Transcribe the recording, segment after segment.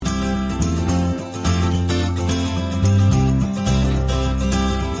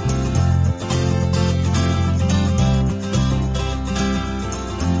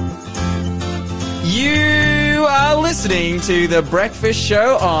listening to The Breakfast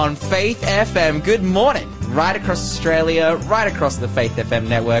Show on Faith FM. Good morning. Right across Australia, right across the Faith FM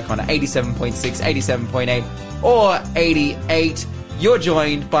network on 87.6, 87.8 or 88. You're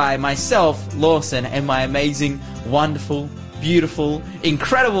joined by myself, Lawson, and my amazing, wonderful, beautiful,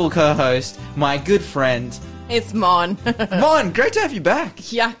 incredible co-host, my good friend... It's Mon. Mon, great to have you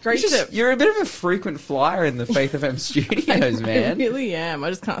back. Yeah, great You're a bit of a frequent flyer in the Faith FM studios, man. I really am. I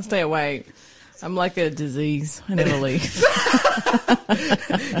just can't stay away. I'm like a disease. I never leave.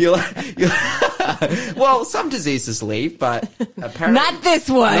 Well, some diseases leave, but apparently... Not this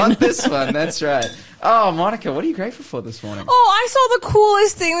one. Not this one, that's right. Oh, Monica, what are you grateful for this morning? Oh, I saw the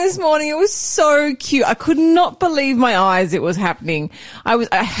coolest thing this morning. It was so cute. I could not believe my eyes it was happening.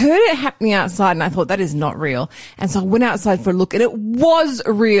 I heard it happening outside and I thought that is not real. And so I went outside for a look and it was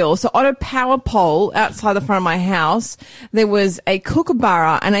real. So on a power pole outside the front of my house, there was a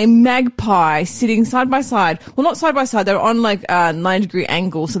kookaburra and a magpie sitting side by side. Well, not side by side. They were on like a 90-degree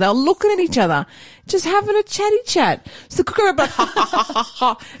angle. So they were looking at each other, just having a chatty chat. So the kookaburra would be like, ha, ha, ha, ha,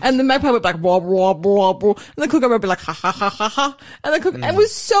 ha. And the magpie would be like, wah, wah, wah. And the kookaburra would be like, ha, ha, ha, ha, ha. And it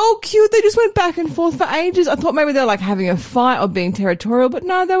was so cute. They just went back and forth for ages. I thought maybe they were like having a fight or being territorial, but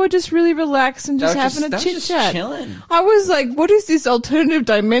no, they were just really relaxed and just having a chit chat. Chilling. I was like, what is this alternative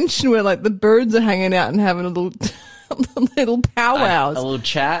dimension where like the birds are hanging out and having a little powwows? A little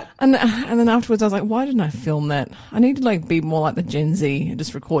chat. And then afterwards I was like, why didn't I film that? I need to like be more like the Gen Z and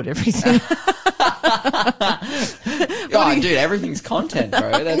just record everything. Oh, dude, everything's content,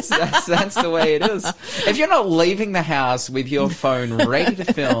 bro. That's the way it is. If you're not leaving the house with your phone ready to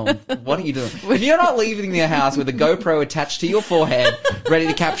film, what are you doing? If you're not leaving the house with a GoPro attached to your forehead, ready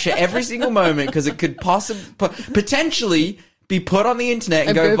to capture every single moment because it could potentially be put on the internet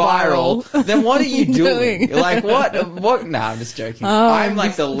and go viral, then what are you doing? Like, what? Nah, I'm just joking. I'm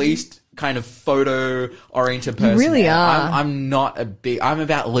like the least kind of photo-oriented person. You really are. I'm not I'm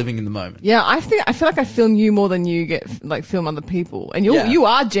about living in the moment. Yeah, I feel like I film you more than you get like film other people. And you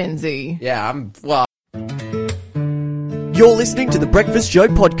are Gen Z. Yeah, You're listening to the Breakfast Show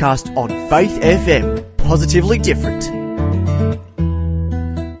podcast on Faith FM. Positively different.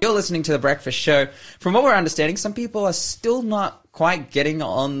 You're listening to The Breakfast Show. From what we're understanding, some people are still not quite getting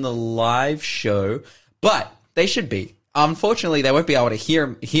on the live show, but they should be. Unfortunately, they won't be able to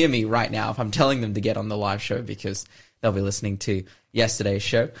hear me right now if I'm telling them to get on the live show because they'll be listening to yesterday's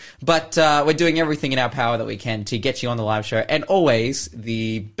show. But we're doing everything in our power that we can to get you on the live show. And always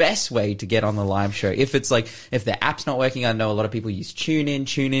the best way to get on the live show, if the app's not working, I know a lot of people use TuneIn.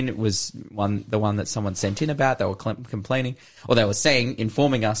 TuneIn was the one that someone sent in about. They were complaining, or they were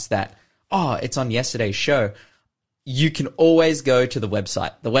informing us that, it's on yesterday's show. You can always go to the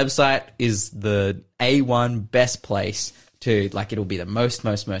website. The website is the A1 best place to, it'll be the most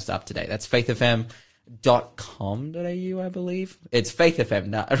up to date. That's faithfm.com.au, I believe. It's faithfm.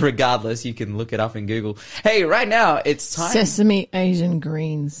 Now, regardless, you can look it up in Google. Hey, right now, it's time. Sesame Asian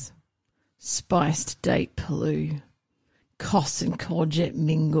greens, spiced date paloo, Kos and courgette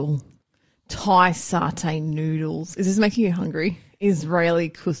mingle, Thai satay noodles. Is this making you hungry? Israeli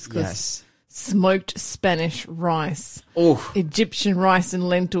couscous. Yes. Smoked Spanish rice, Oof. Egyptian rice and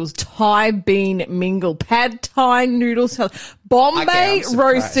lentils, Thai bean mingle, pad Thai noodle salad, Bombay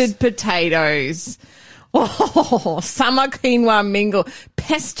roasted potatoes, summer quinoa mingle,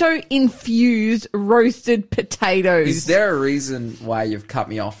 pesto infused roasted potatoes. Is there a reason why you've cut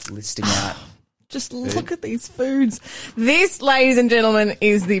me off listing out? Just look at these foods. This, ladies and gentlemen,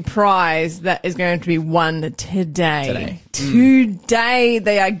 is the prize that is going to be won today. Today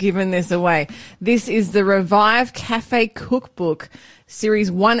they are giving this away. This is the Revive Cafe Cookbook, Series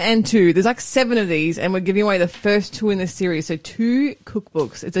 1 and 2. There's like 7 of these, and we're giving away the first 2 in the series. So 2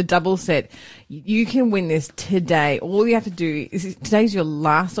 cookbooks. It's a double set. You can win this today. All you have to do is today's your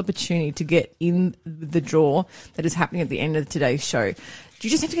last opportunity to get in the draw that is happening at the end of today's show. You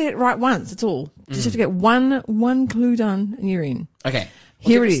just have to get it right once. That's all. You just have to get one clue done and you're in. Okay.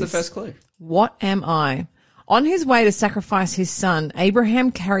 Here it is. The first clue. What am I? On his way to sacrifice his son,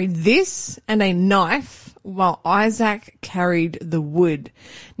 Abraham carried this and a knife while Isaac carried the wood.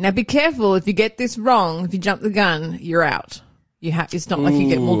 Now be careful. If you get this wrong, if you jump the gun, you're out. It's not like you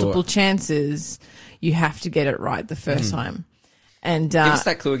get multiple chances. You have to get it right the first time. And give us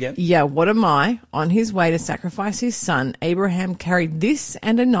that clue again. Yeah, what am I? On his way to sacrifice his son, Abraham carried this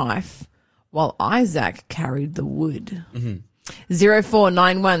and a knife while Isaac carried the wood.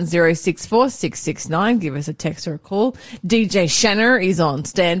 0491064669. Give us a text or a call. DJ Shanner is on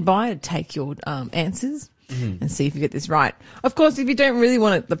standby to take your answers. and see if you get this right. Of course, if you don't really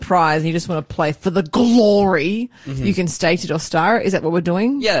want the prize and you just want to play for the glory, you can state it or star it. Is that what we're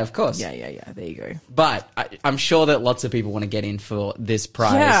doing? Yeah, of course. Yeah. There you go. But I'm sure that lots of people want to get in for this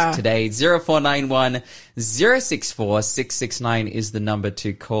prize today. 0491 064 669 is the number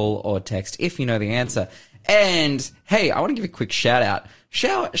to call or text if you know the answer. And hey, I want to give a quick shout out.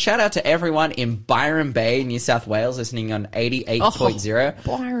 Shout out to everyone in Byron Bay, New South Wales, listening on 88.0.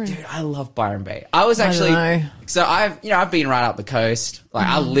 Byron. Dude, I love Byron Bay. I was actually, so I've been right up the coast. Like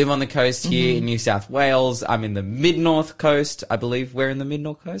I live on the coast here in New South Wales. I'm in the mid-north coast. I believe we're in the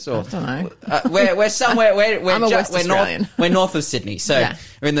mid-north coast, or I don't know. We're somewhere. I'm a West Australian. We're north of Sydney, so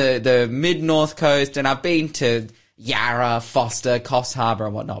we're in the mid-north coast, and I've been to Yarra, Foster, Coffs Harbour,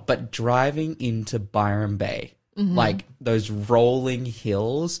 and whatnot. But driving into Byron Bay. Like those rolling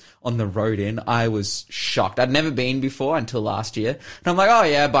hills on the road in, I was shocked. I'd never been before until last year. And I'm like, oh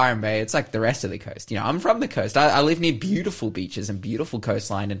yeah, Byron Bay. It's like the rest of the coast. You know, I'm from the coast. I live near beautiful beaches and beautiful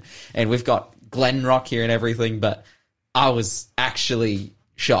coastline, and we've got Glenrock here and everything. But I was actually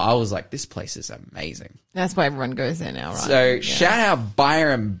shocked. I was like, this place is amazing. That's why everyone goes there now, right? So shout out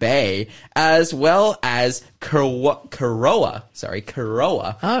Byron Bay as well as Korowa.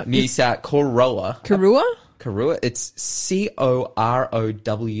 New South Korowa. Karua? Karua. It's Corowa.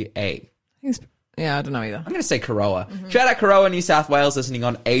 Yeah, I don't know either. I'm going to say Korowa. Shout out Korowa, New South Wales, listening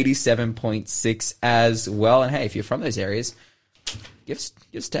on 87.6 as well. And hey, if you're from those areas, give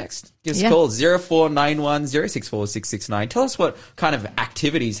us text. Give us a call. 0491 064 669. Tell us what kind of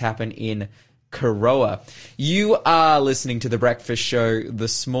activities happen in Korowa. You are listening to The Breakfast Show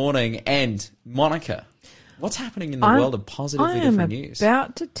this morning. And Monica, what's happening in the world of positively different news? I am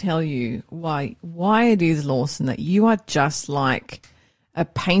about to tell you why it is, Lawson, that you are just like a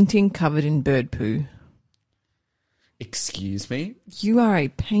painting covered in bird poo. Excuse me? You are a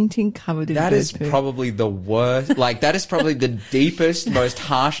painting covered in bird poo. That is probably the worst. Like, that is probably the deepest, most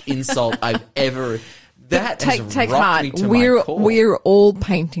harsh insult I've ever... That take heart. We're all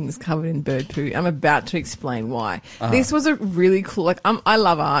paintings covered in bird poo. I'm about to explain why. This was a really cool. Like I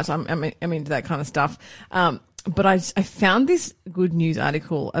love art. I'm into that kind of stuff. But I found this good news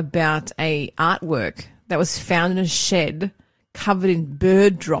article about a artwork that was found in a shed covered in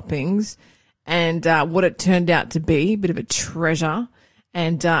bird droppings, and what it turned out to be, a bit of a treasure,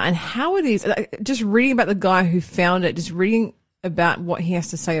 and how it is. Just reading about the guy who found it, just reading about what he has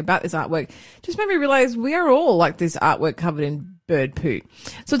to say about this artwork just made me realize we are all like this artwork covered in bird poo.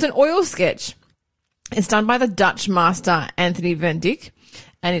 So it's an oil sketch. It's done by the Dutch master Anthony van Dyck,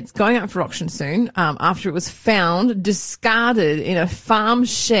 and it's going out for auction soon after it was found discarded in a farm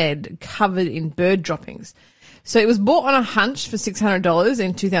shed covered in bird droppings. So it was bought on a hunch for $600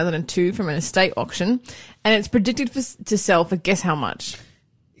 in 2002 from an estate auction, and it's predicted to sell for guess how much?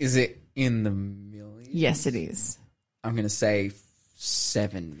 Is it in the millions? Yes, it is. I'm going to say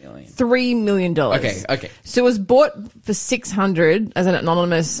 7 million. $3 million. Okay. So it was bought for $600 as an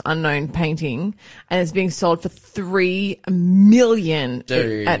anonymous unknown painting, and it's being sold for $3 million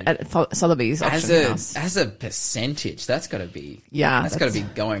at Sotheby's auction house. As a percentage, that's got to be that's got to be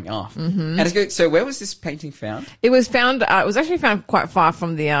going off. And it's good. So where was this painting found? It was found. It was actually found quite far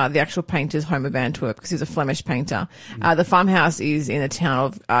from the actual painter's home of Antwerp, because he's a Flemish painter. The farmhouse is in the town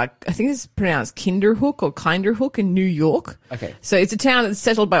of I think it's pronounced Kinderhook or Kinderhook in New York. Okay. So it's a town that's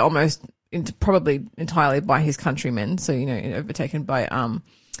settled by probably entirely by his countrymen. So, overtaken by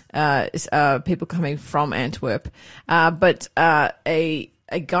people coming from Antwerp. But a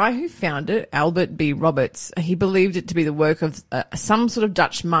guy who found it, Albert B. Roberts, he believed it to be the work of some sort of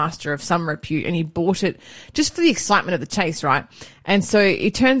Dutch master of some repute, and he bought it just for the excitement of the chase, right? And so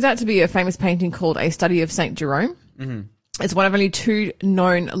it turns out to be a famous painting called A Study of St. Jerome. Mm-hmm. It's one of only 2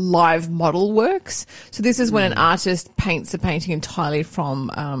 known live model works. So this is when an artist paints a painting entirely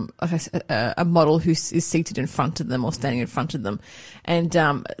from a model who is seated in front of them or standing in front of them. And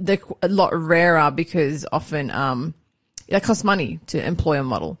they're a lot rarer because often it costs money to employ a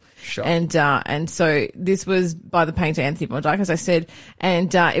model. Sure. And so this was by the painter Anthony van Dyck, as I said,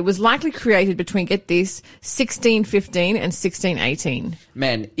 and it was likely created between, get this, 1615 and 1618.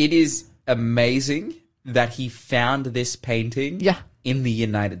 Man, it is amazing that he found this painting in the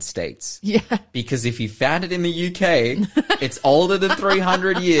United States. Yeah. Because if he found it in the UK, it's older than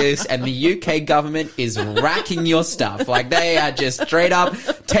 300 years, and the UK government is racking your stuff. Like, they are just straight up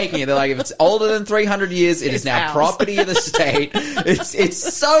taking it. They're like, if it's older than 300 years, it is now ours. Property of the state.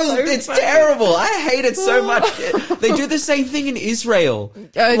 It's terrible. I hate it so much. They do the same thing in Israel.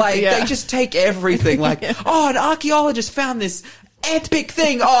 They just take everything. Like, an archaeologist found this epic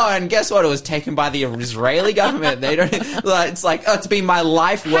thing. Oh, and guess what? It was taken by the Israeli government. They don't. It's like, oh, it's been my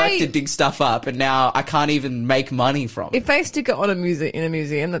life work to dig stuff up, and now I can't even make money from it. If they stick it on in a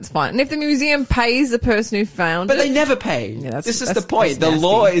museum, that's fine. And if the museum pays the person who found But it, they never pay. Yeah, This is the point. that's The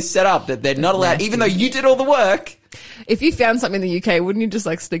law is set up that they're not allowed, nasty. even though you did all the work. if you found something in the UK, wouldn't you just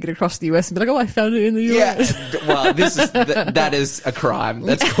like sneak it across the US and be like, oh, I found it in the Yeah. US? Well, that is a crime.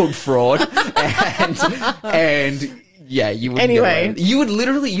 That's called fraud. And yeah, you would. Anyway.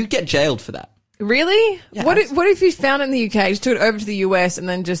 You'd get jailed for that. Really? Yeah, What if you found it in the UK, just took it over to the US, and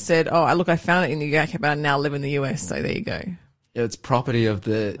then just said, "Oh, look, I found it in the UK, but I now live in the US." So there you go. It's property of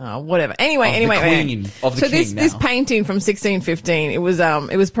the. Oh, whatever. Anyway, the queen, of the so king this now. painting from 1615, it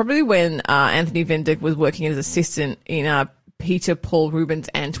was probably when Anthony van Dyck was working as assistant in Peter Paul Rubens'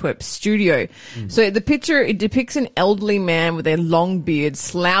 Antwerp studio. So the picture, it depicts an elderly man with a long beard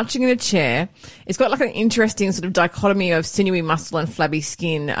slouching in a chair. It's got like an interesting sort of dichotomy of sinewy muscle and flabby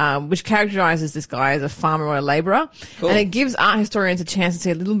skin, which characterizes this guy as a farmer or a laborer. Cool. And it gives art historians a chance to see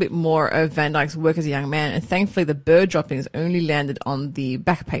a little bit more of Van Dyck's work as a young man. And thankfully the bird droppings only landed on the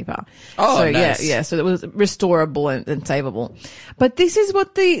back paper. Oh, so nice. yeah, so it was restorable and savable. But this is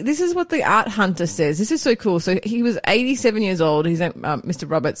what the art hunter says. This is so cool. So he was 87 years old. He's Mr.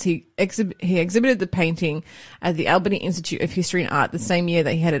 Roberts. He exhibited the painting at the Albany Institute of History and Art the same year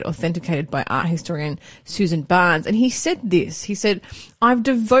that he had it authenticated by art historian Susan Barnes. And he said this. He said, "I've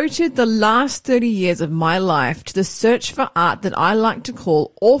devoted the last 30 years of my life to the search for art that I like to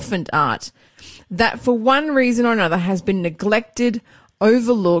call orphaned art, that for one reason or another has been neglected,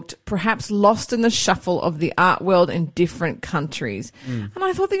 overlooked, perhaps lost in the shuffle of the art world in different countries." And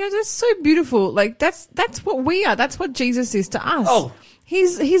I thought, that's so beautiful. Like that's what we are. That's what Jesus is to us. Oh.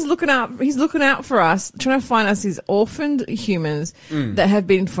 He's looking out for us, trying to find us these orphaned humans that have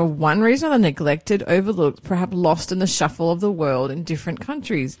been, for one reason or another, neglected, overlooked, perhaps lost in the shuffle of the world in different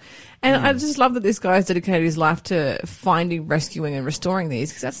countries. And I just love that this guy's dedicated his life to finding, rescuing, and restoring these,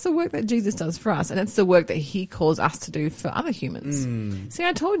 because that's the work that Jesus does for us, and that's the work that he calls us to do for other humans. See,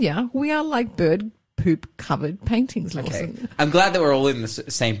 I told you, we are like bird poop covered paintings, Lawson. Okay. I'm glad that we're all in the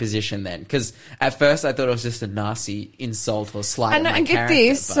same position then, because at first I thought it was just a nasty insult or slight. And, of my and get character,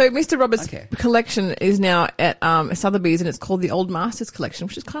 this, but- so Mr. Roberts' Okay. collection is now at Sotheby's, and it's called the Old Masters Collection,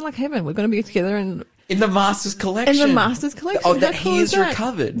 which is kind of like heaven. We're going to be together and in the Master's collection. in the Masters Collection. Oh, that How cool he is is that?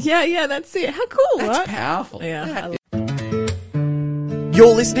 recovered. Yeah, that's it. How cool, That's right? powerful. Yeah.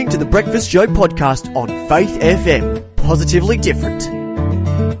 You're listening to the Breakfast Show podcast on Faith FM. Positively different.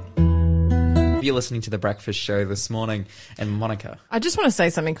 You're listening to The Breakfast Show this morning, and Monica. I just want to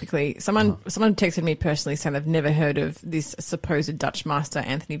say something quickly. Someone texted me personally saying they've never heard of this supposed Dutch master,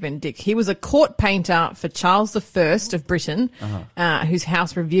 Anthony van Dyck. He was a court painter for Charles I of Britain, whose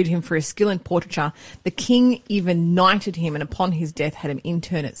house revered him for his skill in portraiture. The king even knighted him, and upon his death had him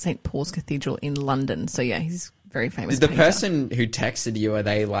intern at St. Paul's Cathedral in London. So yeah, he's very famous. The painter. person who texted you, are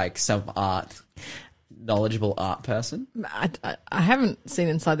they like some knowledgeable art person? I haven't seen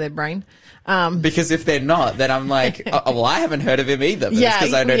inside their brain. Because if they're not, then I'm like, oh, well, I haven't heard of him either. But it's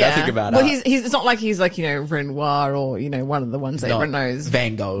because I know nothing about Well, art. it's not like he's like, Renoir or, one of the ones that Not everyone knows.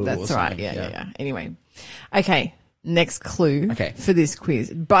 Van Gogh or That's right. something, Yeah. Anyway. Okay. Next clue Okay. for this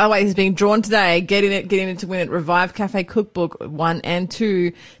quiz. By the way, he's being drawn today. Get in it to win it. Revive Cafe Cookbook 1 and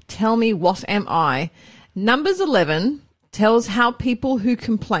 2. Tell me, what am I? Numbers 11 tells how people who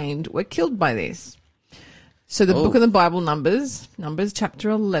complained were killed by this. So the book of the Bible, Numbers chapter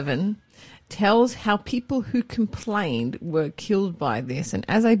 11, tells how people who complained were killed by this. And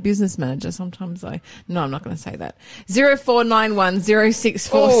as a business manager, sometimes I'm not going to say that. 0491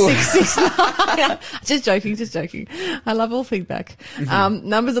 064 669. Just joking. I love all feedback.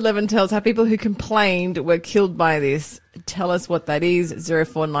 Numbers 11 tells how people who complained were killed by this. Tell us what that is.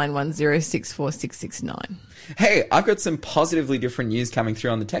 0491 064 669. Hey, I've got some positively different news coming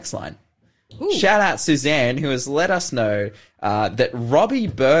through on the text line. Shout out Suzanne, who has let us know that Robbie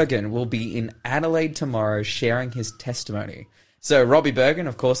Bergen will be in Adelaide tomorrow sharing his testimony. So Robbie Bergen,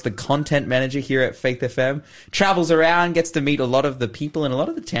 of course, the content manager here at Faith FM, travels around, gets to meet a lot of the people in a lot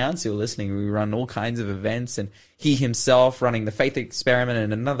of the towns who are listening. We run all kinds of events, and he himself running the Faith Experiment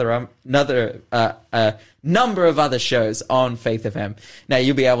and another number of other shows on Faith FM. Now,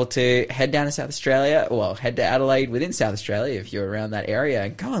 you'll be able to head down to South Australia, well, head to Adelaide within South Australia if you're around that area,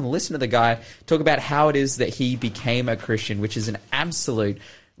 and go and listen to the guy talk about how it is that he became a Christian, which is an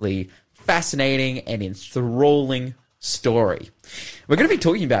absolutely fascinating and enthralling story. We're going to be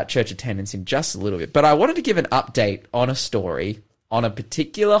talking about church attendance in just a little bit, but I wanted to give an update on a story on a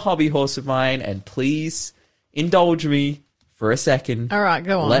particular hobby horse of mine, and please indulge me for a second. All right,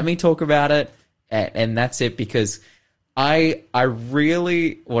 go on. Let me talk about it, and that's it, because I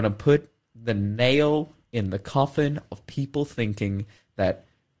really want to put the nail in the coffin of people thinking that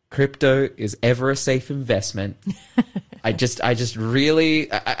crypto is ever a safe investment. I just really,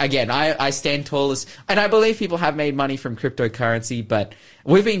 again, I stand tall as, and I believe people have made money from cryptocurrency, but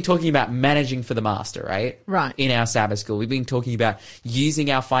we've been talking about managing for the master, right? Right. In our Sabbath school, we've been talking about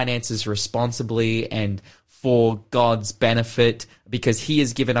using our finances responsibly and for God's benefit, because he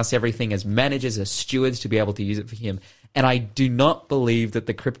has given us everything as managers, as stewards, to be able to use it for him. And I do not believe that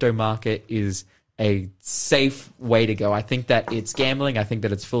the crypto market is a safe way to go. I think that it's gambling. I think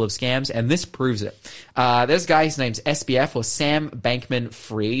that it's full of scams, and this proves it. There's a guy, his name's SBF, or Sam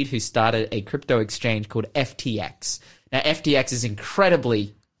Bankman-Fried, who started a crypto exchange called FTX. Now, FTX is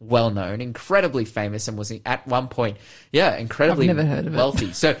incredibly well-known, incredibly famous, and was at one point, incredibly I've never heard of wealthy.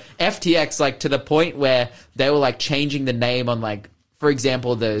 it. So FTX, like, to the point where they were, like, changing the name on, like, for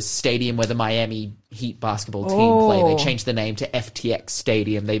example, the stadium where the Miami Heat basketball team play, they changed the name to FTX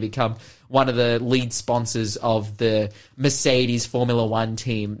Stadium. They become one of the lead sponsors of the Mercedes Formula One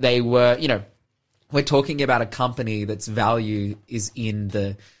team. They were, we're talking about a company that's value is in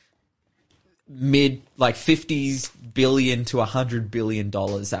the mid, like, 50s billion to $100 billion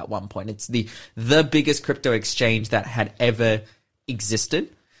at one point. It's the biggest crypto exchange that had ever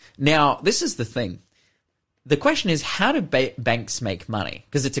existed. Now, this is the thing. The question is, how do banks make money?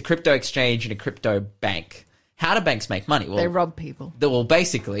 Because it's a crypto exchange and a crypto bank. How do banks make money? Well, They rob people. Well,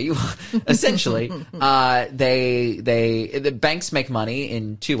 basically, essentially, the banks make money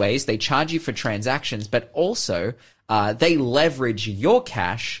in two ways. They charge you for transactions, but also they leverage your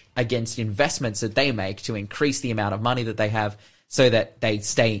cash against investments that they make to increase the amount of money that they have, so that they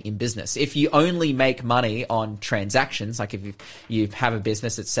stay in business. If you only make money on transactions, like if you have a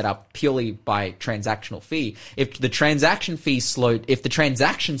business that's set up purely by transactional fee, if the transactions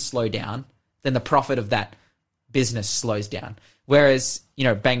slow down, then the profit of that business slows down. Whereas,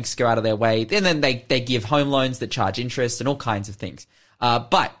 banks go out of their way, and then they give home loans that charge interest and all kinds of things.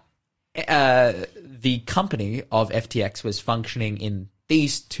 But the company of FTX was functioning in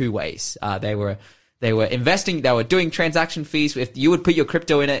these two ways. They were investing, they were doing transaction fees. If you would put your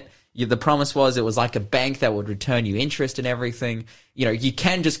crypto in it, the promise was it was like a bank that would return you interest and everything. You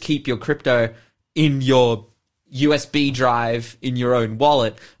can just keep your crypto in your USB drive in your own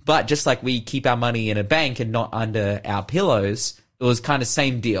wallet, but just like we keep our money in a bank and not under our pillows, it was kind of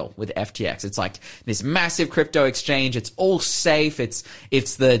same deal with FTX. It's like this massive crypto exchange. It's all safe. It's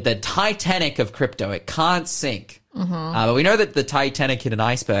the Titanic of crypto. It can't sink. But we know that the Titanic hit an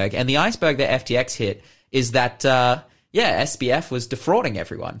iceberg, and the iceberg that FTX hit is that, SBF was defrauding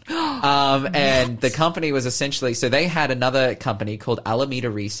everyone. And the company was essentially, so they had another company called Alameda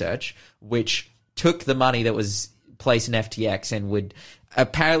Research, which took the money that was placed in FTX and would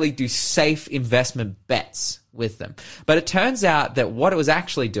apparently do safe investment bets with them. But it turns out that what it was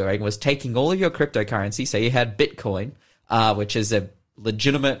actually doing was taking all of your cryptocurrency. So you had Bitcoin, which is a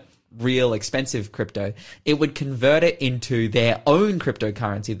legitimate, real, expensive crypto. It would convert it into their own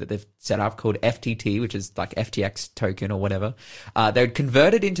cryptocurrency that they've set up called FTT, which is like FTX token or whatever. They would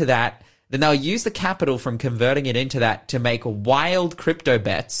convert it into that. Then they'll use the capital from converting it into that to make wild crypto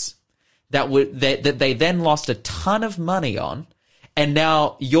bets that they then lost a ton of money on. And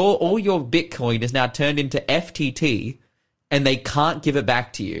now all your Bitcoin is now turned into FTT, and they can't give it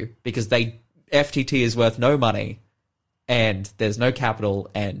back to you because FTT is worth no money and there's no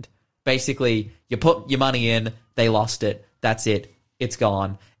capital, and basically you put your money in, they lost it, that's it, it's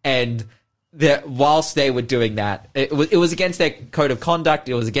gone. And whilst they were doing that, it was against their code of conduct,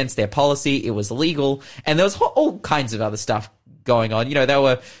 it was against their policy, it was illegal, and there was all kinds of other stuff going on. They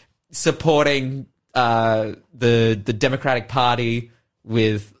were supporting the Democratic Party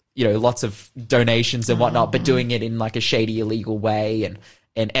with lots of donations and whatnot, but doing it in like a shady, illegal way.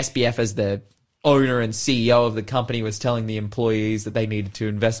 And SBF, as the owner and CEO of the company, was telling the employees that they needed to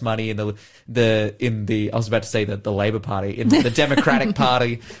invest money in the I was about to say the Labour Party, in the Democratic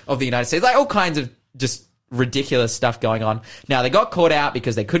Party of the United States. Like all kinds of just ridiculous stuff going on. Now, they got caught out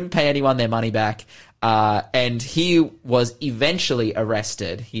because they couldn't pay anyone their money back. And he was eventually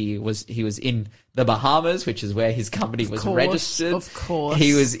arrested. He was in the Bahamas, which is where his company was registered. Of course.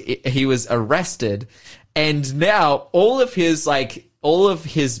 He was arrested. And now all of his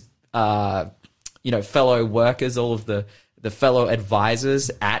fellow workers, all of the fellow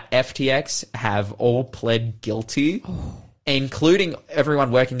advisors at FTX have all pled guilty. Including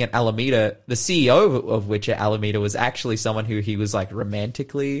everyone working at Alameda, the CEO of which at Alameda was actually someone who he was like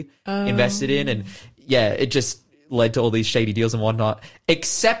romantically invested in. And it just led to all these shady deals and whatnot,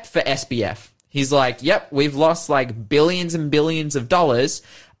 except for SBF. He's like, yep, we've lost like billions and billions of dollars.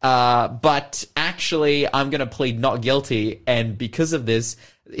 But actually, I'm going to plead not guilty. And because of this,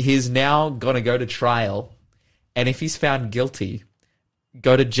 he's now going to go to trial. And if he's found guilty,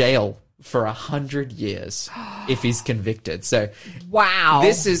 go to jail for 100 years if he's convicted. So, Wow.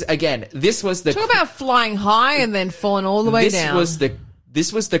 this is, again, this was the... Talk about flying high and then falling all the way down.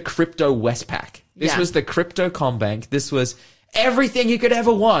 This was the crypto Westpac. This Yeah. was the crypto Combank. This was everything you could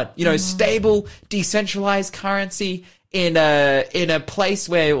ever want. You know, stable, decentralized currency in a place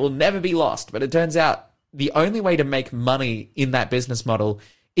where it will never be lost. But it turns out the only way to make money in that business model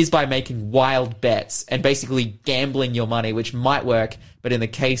is by making wild bets and basically gambling your money, which might work, but in the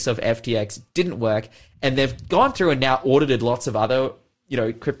case of FTX, didn't work. And they've gone through and now audited lots of other, you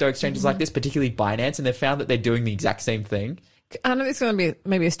know, crypto exchanges like this, particularly Binance, and they've found that they're doing the exact same thing. I know this is going to be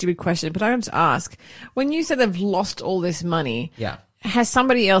maybe a stupid question, but I want to ask, when you said they've lost all this money, Yeah. has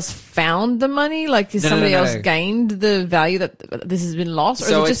somebody else found the money? Like, has somebody else gained the value that this has been lost? Or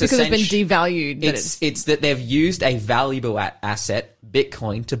So is it just it's because it's been devalued? That It's that they've used a valuable asset,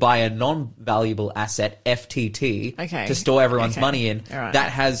 Bitcoin, to buy a non-valuable asset, FTT, Okay. to store everyone's Okay. money in. All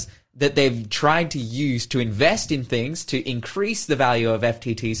right. That they've tried to use to invest in things to increase the value of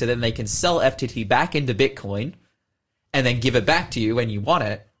FTT so then they can sell FTT back into Bitcoin and then give it back to you when you want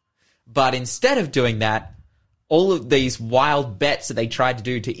it. But instead of doing that, all of these wild bets that they tried to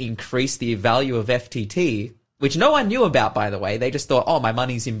do to increase the value of FTT, which no one knew about, by the way. They just thought, oh, my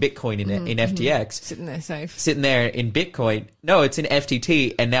money's in Bitcoin in FTX. sitting there safe. Sitting there in Bitcoin. No, it's in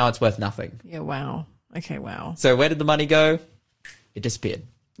FTT, and now it's worth nothing. Yeah, wow. Okay, wow. So where did the money go? It disappeared.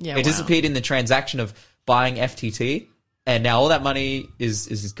 Yeah, It wow. disappeared in the transaction of buying FTT, and now all that money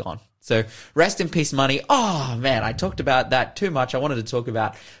is gone. So rest in peace, money. Oh, man, I talked about that too much. I wanted to talk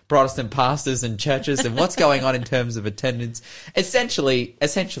about Protestant pastors and churches and what's going on in terms of attendance. Essentially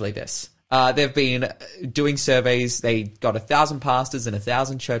this. They've been doing surveys. They got 1,000 pastors and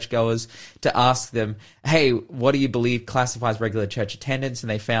 1,000 churchgoers to ask them, hey, what do you believe classifies regular church attendance? And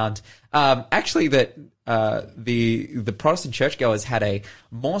they found actually that the Protestant churchgoers had a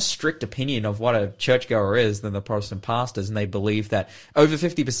more strict opinion of what a churchgoer is than the Protestant pastors, and they believe that over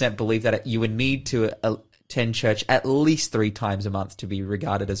 50% believe that you would need to attend church at least 3 times a month to be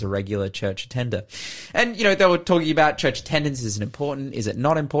regarded as a regular church attender. And, you know, they were talking about church attendance. Is it important? Is it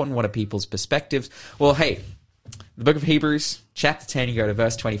not important? What are people's perspectives? Well, hey, the book of Hebrews, chapter 10, you go to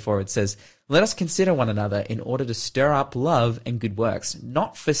verse 24, it says, let us consider one another in order to stir up love and good works,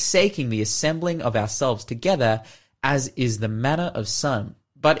 not forsaking the assembling of ourselves together, as is the manner of some,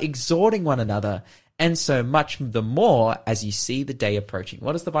 but exhorting one another, and so much the more as you see the day approaching.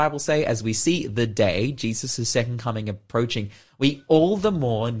 What does the Bible say? As we see the day, Jesus' second coming approaching, we all the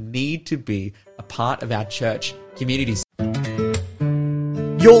more need to be a part of our church communities.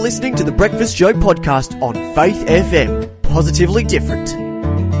 You're listening to the Breakfast Show podcast on Faith FM. Positively different.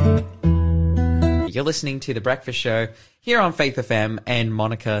 You're listening to The Breakfast Show here on Faith FM, and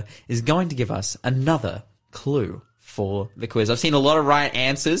Monica is going to give us another clue for the quiz. I've seen a lot of right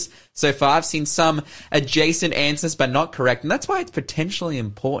answers so far. I've seen some adjacent answers, but not correct. And that's why it's potentially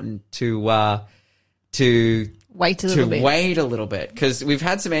important to Wait a little bit. wait a little bit, because we've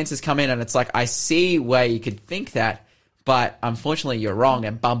had some answers come in and it's like, I see where you could think that, but unfortunately you're wrong,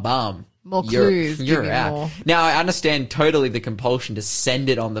 and bum. More clues. You're give me out. more. Now, I understand totally the compulsion to send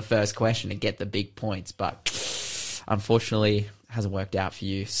it on the first question and get the big points, but unfortunately hasn't worked out for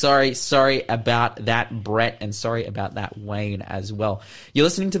you. Sorry about that, Brett, and sorry about that, Wayne, as well. You're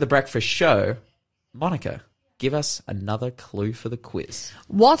listening to The Breakfast Show. Monica, give us another clue for the quiz.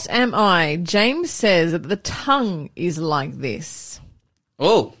 What am I? James says that the tongue is like this.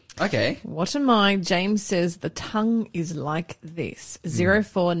 Oh, okay. What am I? James says the tongue is like this.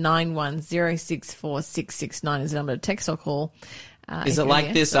 0491 064 669 is the number to text or call. Is it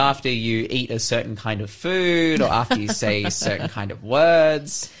like this after you eat a certain kind of food or after you say certain kind of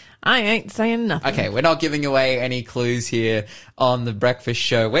words? I ain't saying nothing. Okay, we're not giving away any clues here on The Breakfast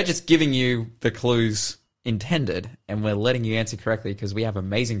Show. We're just giving you the clues intended, and we're letting you answer correctly because we have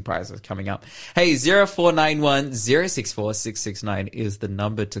amazing prizes coming up. Hey, 0491 064 669 is the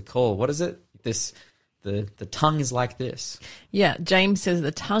number to call. What is it? The tongue is like this. Yeah, James says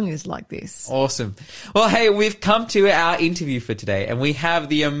the tongue is like this. Awesome. Well, hey, we've come to our interview for today, and we have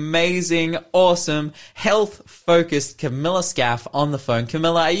the amazing, awesome, health-focused Camilla Scaff on the phone.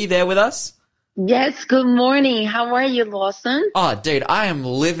 Camilla, are you there with us? Yes, good morning. How are you, Lawson? Oh, dude, I am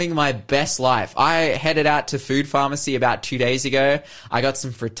living my best life. I headed out to Food Pharmacy about 2 days ago. I got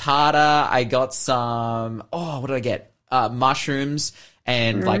some frittata. I got some, what did I get? Mushrooms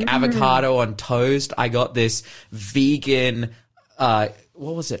and like avocado on toast. I got this vegan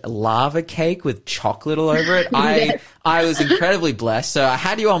what was it? A lava cake with chocolate all over it. I was incredibly blessed. So I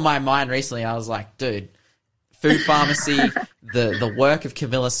had you on my mind recently. I was like, dude, Food Pharmacy, the work of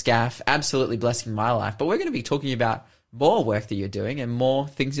Camilla Scaff, absolutely blessing my life. But we're going to be talking about more work that you're doing and more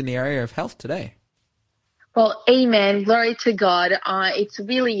things in the area of health today. Well, amen. Glory to God. It's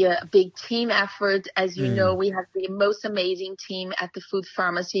really a big team effort. As you know, we have the most amazing team at the Food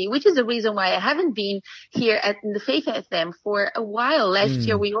Pharmacy, which is the reason why I haven't been here at the Faith FM for a while. Last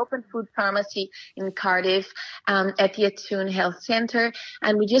year, we opened Food Pharmacy in Cardiff at the Attune Health Center,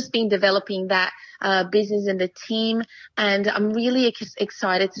 and we've just been developing that business and the team. And I'm really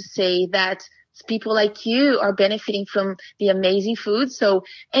excited to say that people like you are benefiting from the amazing food. So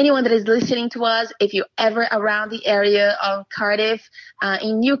anyone that is listening to us, if you're ever around the area of Cardiff,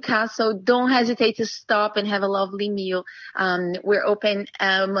 in Newcastle, don't hesitate to stop and have a lovely meal. We're open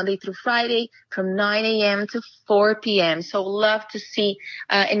Monday through Friday from 9 a.m. to 4 p.m. So love to see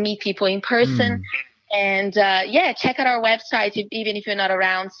and meet people in person. And, check out our website, even if you're not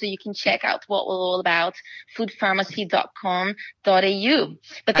around, so you can check out what we're all about, foodpharmacy.com.au.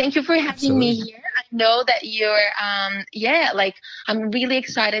 But thank you for having me here. I know that you're, I'm really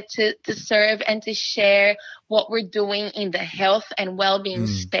excited to serve and to share what we're doing in the health and well-being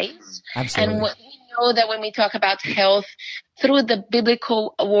space. Absolutely. And we know that when we talk about health, through the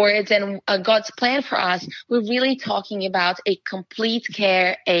biblical words and God's plan for us, we're really talking about a complete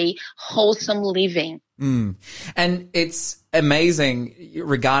care, a wholesome living. And it's amazing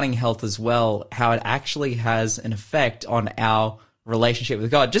regarding health as well, how it actually has an effect on our relationship with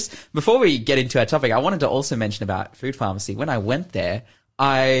God. Just before we get into our topic, I wanted to also mention about Food Pharmacy. When I went there,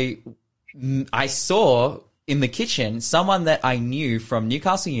 I saw in the kitchen someone that I knew from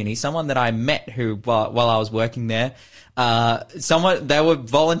Newcastle Uni, someone that I met who while I was working there. They were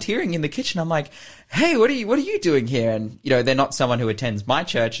volunteering in the kitchen. I'm like, hey, what are you doing here? And, they're not someone who attends my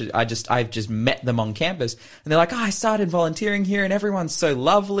church. I've just met them on campus, and they're like, I started volunteering here, and everyone's so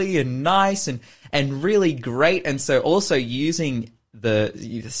lovely and nice and really great. And so also using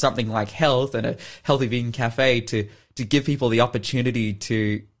something like health and a healthy vegan cafe to give people the opportunity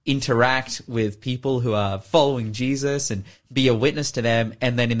to interact with people who are following Jesus and be a witness to them.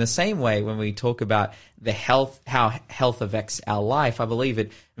 And then in the same way, when we talk about how health affects our life, I believe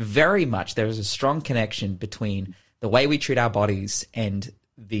it very much, there is a strong connection between the way we treat our bodies and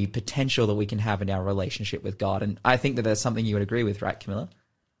the potential that we can have in our relationship with God. And I think that that's something you would agree with, right, Camilla?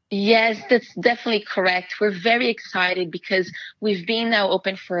 Yes, that's definitely correct. We're very excited because we've been now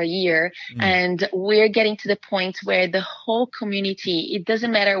open for a year and we're getting to the point where the whole community, it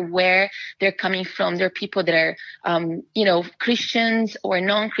doesn't matter where they're coming from. There are people that are, Christians or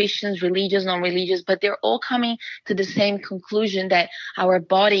non-Christians, religious, non-religious, but they're all coming to the same conclusion that our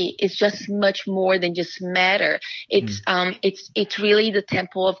body is just much more than just matter. It's really the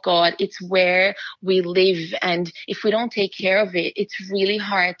temple of God. It's where we live. And if we don't take care of it, it's really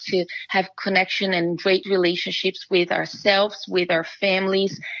hard to have connection and great relationships with ourselves, with our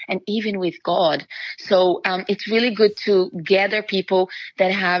families, and even with God. So it's really good to gather people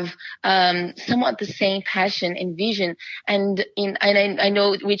that have somewhat the same passion and vision. And I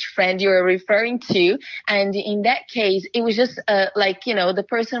know which friend you're referring to. And in that case, it was just the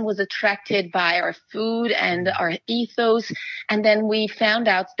person was attracted by our food and our ethos. And then we found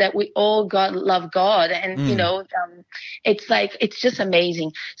out that we all love God. And, it's just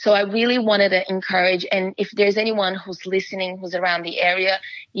amazing. So I really wanted to encourage, and if there's anyone who's listening, who's around the area,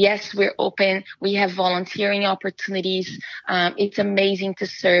 yes, we're open. We have volunteering opportunities. It's amazing to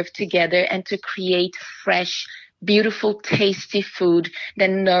serve together and to create fresh, beautiful, tasty food that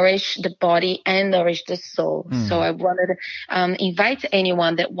nourish the body and nourish the soul. So I wanted to invite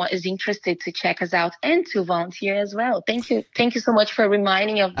anyone that is interested to check us out and to volunteer as well. Thank you so much for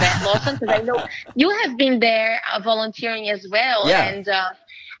reminding of that, Lawson, because I know you have been there volunteering as well. Yeah.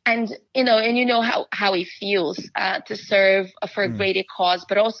 And you know how it feels to serve for a greater cause,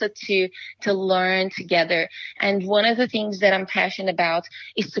 but also to learn together. And one of the things that I'm passionate about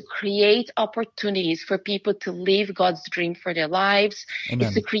is to create opportunities for people to live God's dream for their lives. Amen.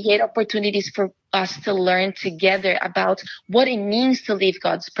 It's to create opportunities for us to learn together about what it means to live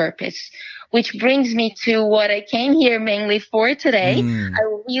God's purpose. Which brings me to what I came here mainly for today.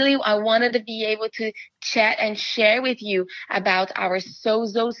 I wanted to be able to chat and share with you about our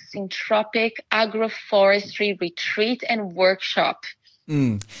Sozo Syntropic Agroforestry Retreat and Workshop.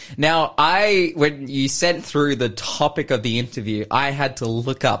 Now, when you sent through the topic of the interview, I had to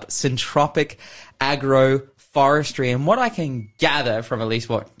look up Syntropic Agroforestry agroforestry, and what I can gather from at least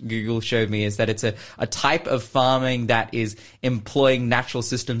what Google showed me is that it's a type of farming that is employing natural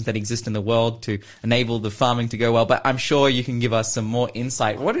systems that exist in the world to enable the farming to go well. But I'm sure you can give us some more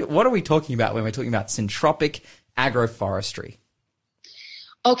insight. What are we talking about when we're talking about syntropic agroforestry?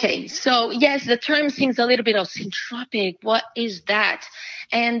 Okay, so yes, the term seems a little bit of syntropic. What is that?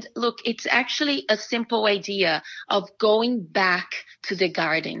 And look, it's actually a simple idea of going back to the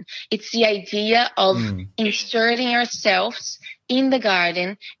garden. It's the idea of inserting ourselves in the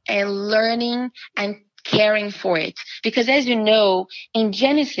garden and learning and caring for it. Because as you know, in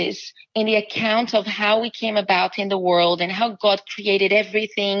Genesis, in the account of how we came about in the world and how God created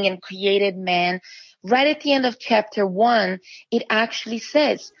everything and created man, right at the end of chapter 1, it actually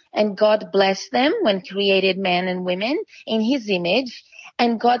says, and God blessed them when created man and women in his image.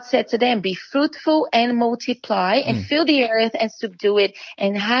 And God said to them, be fruitful and multiply and fill the earth and subdue it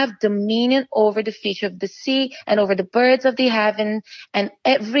and have dominion over the fish of the sea and over the birds of the heaven and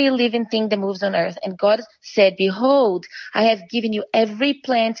every living thing that moves on earth. And God said, behold, I have given you every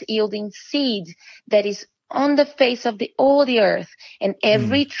plant yielding seed that is on the face of all the earth, and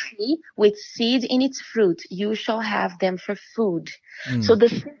every tree with seed in its fruit, you shall have them for food. So the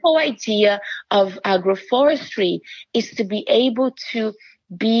simple idea of agroforestry is to be able to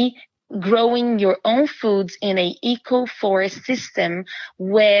be growing your own foods in a eco-forest system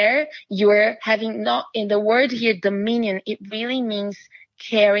where you're having not, in the word here, dominion, it really means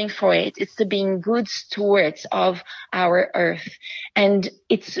caring for it. It's to being good stewards of our earth. And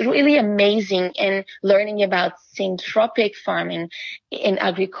it's really amazing in learning about syntropic farming in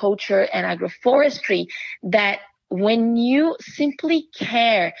agriculture and agroforestry that when you simply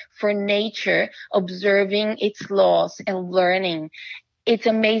care for nature, observing its laws and learning, it's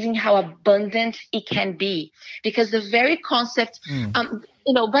amazing how abundant it can be. Because the very concept,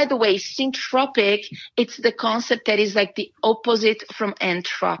 by the way, syntropic, it's the concept that is like the opposite from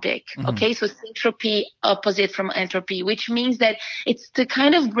entropic. Okay. So syntropy, opposite from entropy, which means that it's the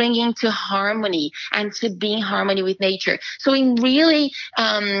kind of bringing to harmony and to be in harmony with nature. So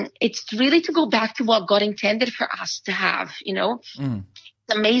it's really to go back to what God intended for us to have, It's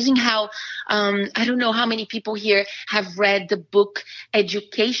amazing how, I don't know how many people here have read the book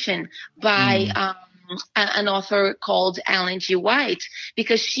Education by an author called Ellen G. White,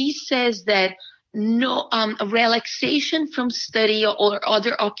 because she says that relaxation from study or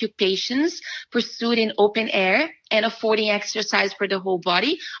other occupations pursued in open air and affording exercise for the whole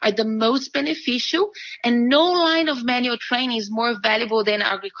body are the most beneficial, and no line of manual training is more valuable than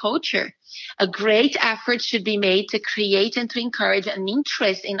agriculture. A great effort should be made to create and to encourage an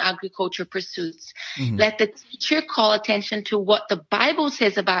interest in agriculture pursuits. Let the teacher call attention to what the Bible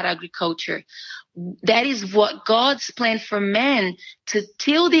says about agriculture. That is what God's plan for man, to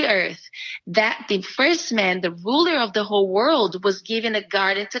till the earth, that the first man, the ruler of the whole world, was given a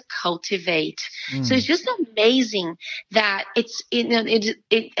garden to cultivate. So it's just amazing that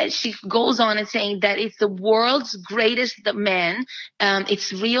she goes on and saying that it's the world's greatest man,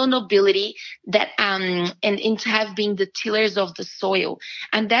 it's real nobility that, and to have been the tillers of the soil.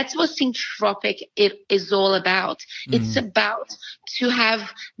 And that's what syntropic is all about. It's about to have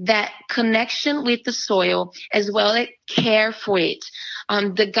that connection with the soil as well as care for it.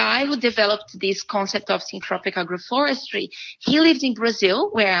 The guy who developed this concept of syntropic agroforestry, he lived in Brazil,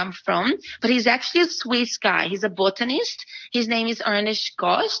 where I'm from, but he's actually a Swiss guy. He's a botanist. His name is Ernest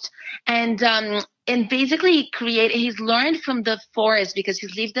Gost. And basically he's learned from the forest because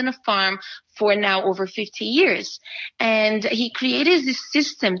he's lived on a farm for now over 50 years. And he created this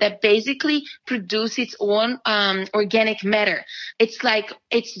system that basically produces its own organic matter. It's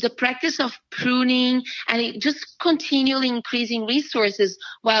the practice of pruning and it just continually increasing resources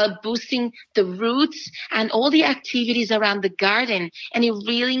while boosting the roots and all the activities around the garden. And it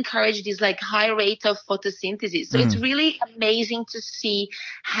really encouraged this high rate of photosynthesis. So it's really amazing to see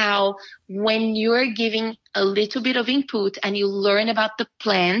how when you're giving a little bit of input and you learn about the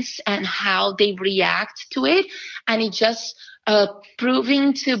plants and how they react to it, and it just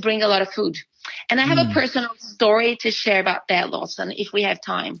proving to bring a lot of food. And I have a personal story to share about that, Lawson, if we have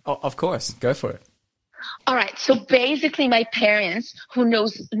time. Oh, of course. Go for it. All right. So basically my parents, who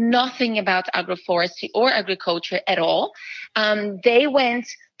knows nothing about agroforestry or agriculture at all, they went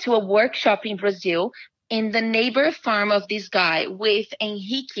to a workshop in Brazil in the neighbor farm of this guy with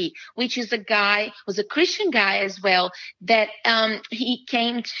Henrique, which is was a Christian guy as well, that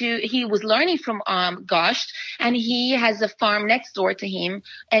he was learning from Gasht, and he has a farm next door to him,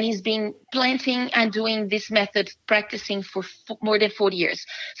 and he's been planting and doing this method, practicing for more than 40 years.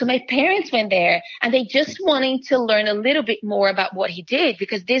 So my parents went there, and they just wanted to learn a little bit more about what he did,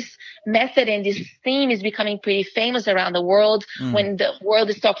 because this method and this theme is becoming pretty famous around the world when the world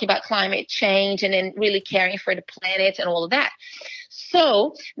is talking about climate change and then really caring for the planet and all of that.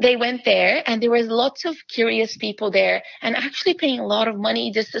 So they went there, and there was lots of curious people there, and actually paying a lot of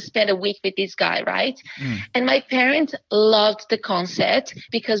money just to spend a week with this guy, right? And my parents loved the concept,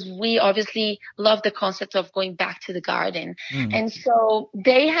 because we obviously love the concept of going back to the garden. And so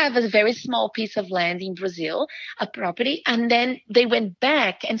they have a very small piece of land in Brazil, a property, and then they went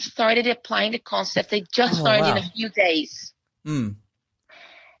back and started applying the concept. They just started in a few days.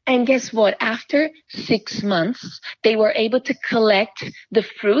 And guess what? After 6 months, they were able to collect the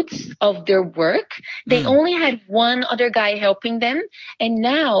fruits of their work. They only had one other guy helping them. And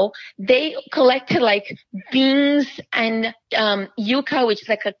now they collected like beans and yucca, which is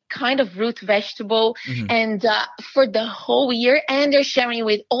like a kind of root vegetable, and for the whole year. And they're sharing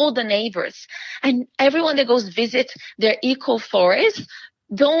with all the neighbors. And everyone that goes visit their eco forest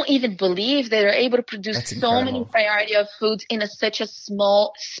don't even believe that they're able to produce so many variety of foods in such a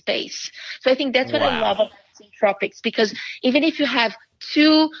small space. So I think that's what I love about Syntropics, because even if you have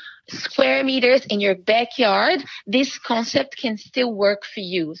 2 square meters in your backyard, this concept can still work for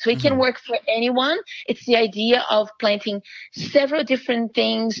you. So it can work for anyone. It's the idea of planting several different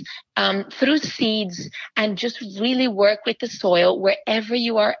things through seeds, and just really work with the soil wherever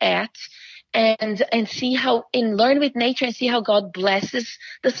you are at. And see how, and learn with nature, and see how God blesses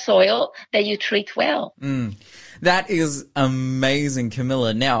the soil that you treat well. That is amazing,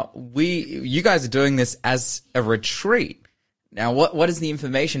 Camilla. Now, you guys are doing this as a retreat. Now, what is the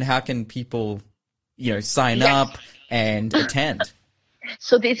information? How can people, sign up and attend?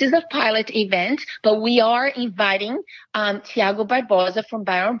 So this is a pilot event, but we are inviting Tiago Barbosa from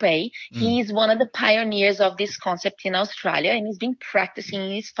Byron Bay. He's one of the pioneers of this concept in Australia, and he's been practicing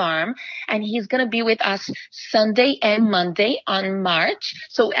in his farm. And he's going to be with us Sunday and Monday on March.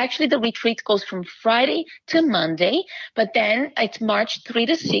 So actually the retreat goes from Friday to Monday, but then it's March 3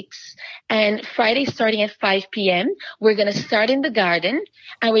 to 6. And Friday starting at 5 p.m. We're going to start in the garden,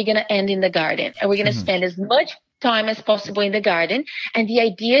 and we're going to end in the garden. And we're going to spend as much time as possible in the garden. And the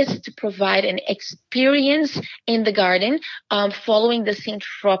idea is to provide an experience in the garden, following the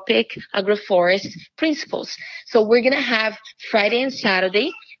Syntropic agroforest principles. So we're going to have Friday and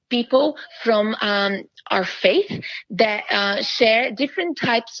Saturday people from our faith that share different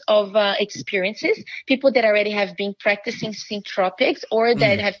types of experiences, people that already have been practicing Syntropics, or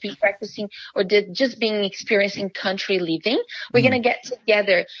that have been practicing or just been experiencing country living. We're going to get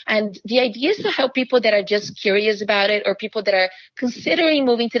together, and the idea is to help people that are just curious about it, or people that are considering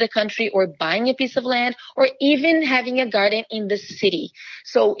moving to the country, or buying a piece of land, or even having a garden in the city.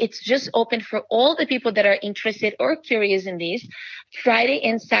 So it's just open for all the people that are interested or curious in this. Friday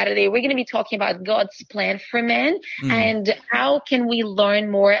and Saturday, we're going to be talking about God's plan for man, and how can we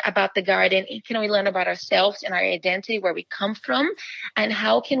learn more about the garden? Can we learn about ourselves and our identity, where we come from, and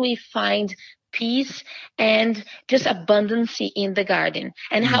how can we find peace and just abundancy in the garden?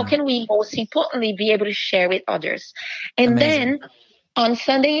 And how can we, most importantly, be able to share with others? And then on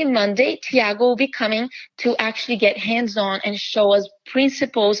Sunday and Monday, Tiago will be coming to actually get hands-on and show us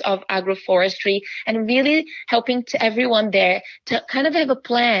principles of agroforestry, and really helping to everyone there to kind of have a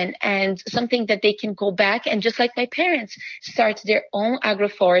plan and something that they can go back and, just like my parents, start their own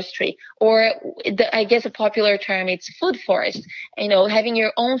agroforestry, or I guess a popular term, it's food forest. Having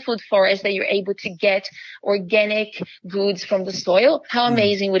your own food forest that you're able to get organic goods from the soil. How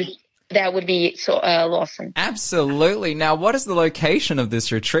amazing would it be? That would be so awesome. Absolutely. Now, what is the location of this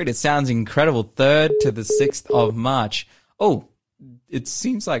retreat? It sounds incredible. 3rd to the 6th of March. Oh, it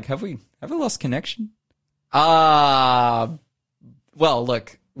seems like, have we lost connection? Well,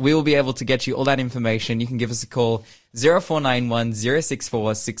 look, we will be able to get you all that information. You can give us a call, 0491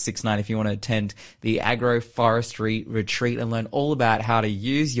 064 669, if you want to attend the agroforestry retreat and learn all about how to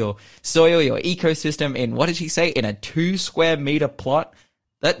use your soil, your ecosystem in, what did she say, in a 2 square meter plot?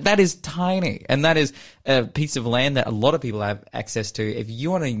 That is tiny, and that is a piece of land that a lot of people have access to. If you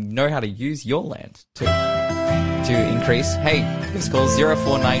want to know how to use your land to increase, hey, give us a call,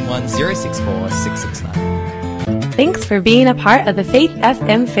 0491 064 669. Thanks for being a part of the Faith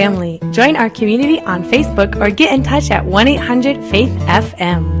FM family. Join our community on Facebook, or get in touch at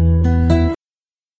 1-800-FAITH-FM.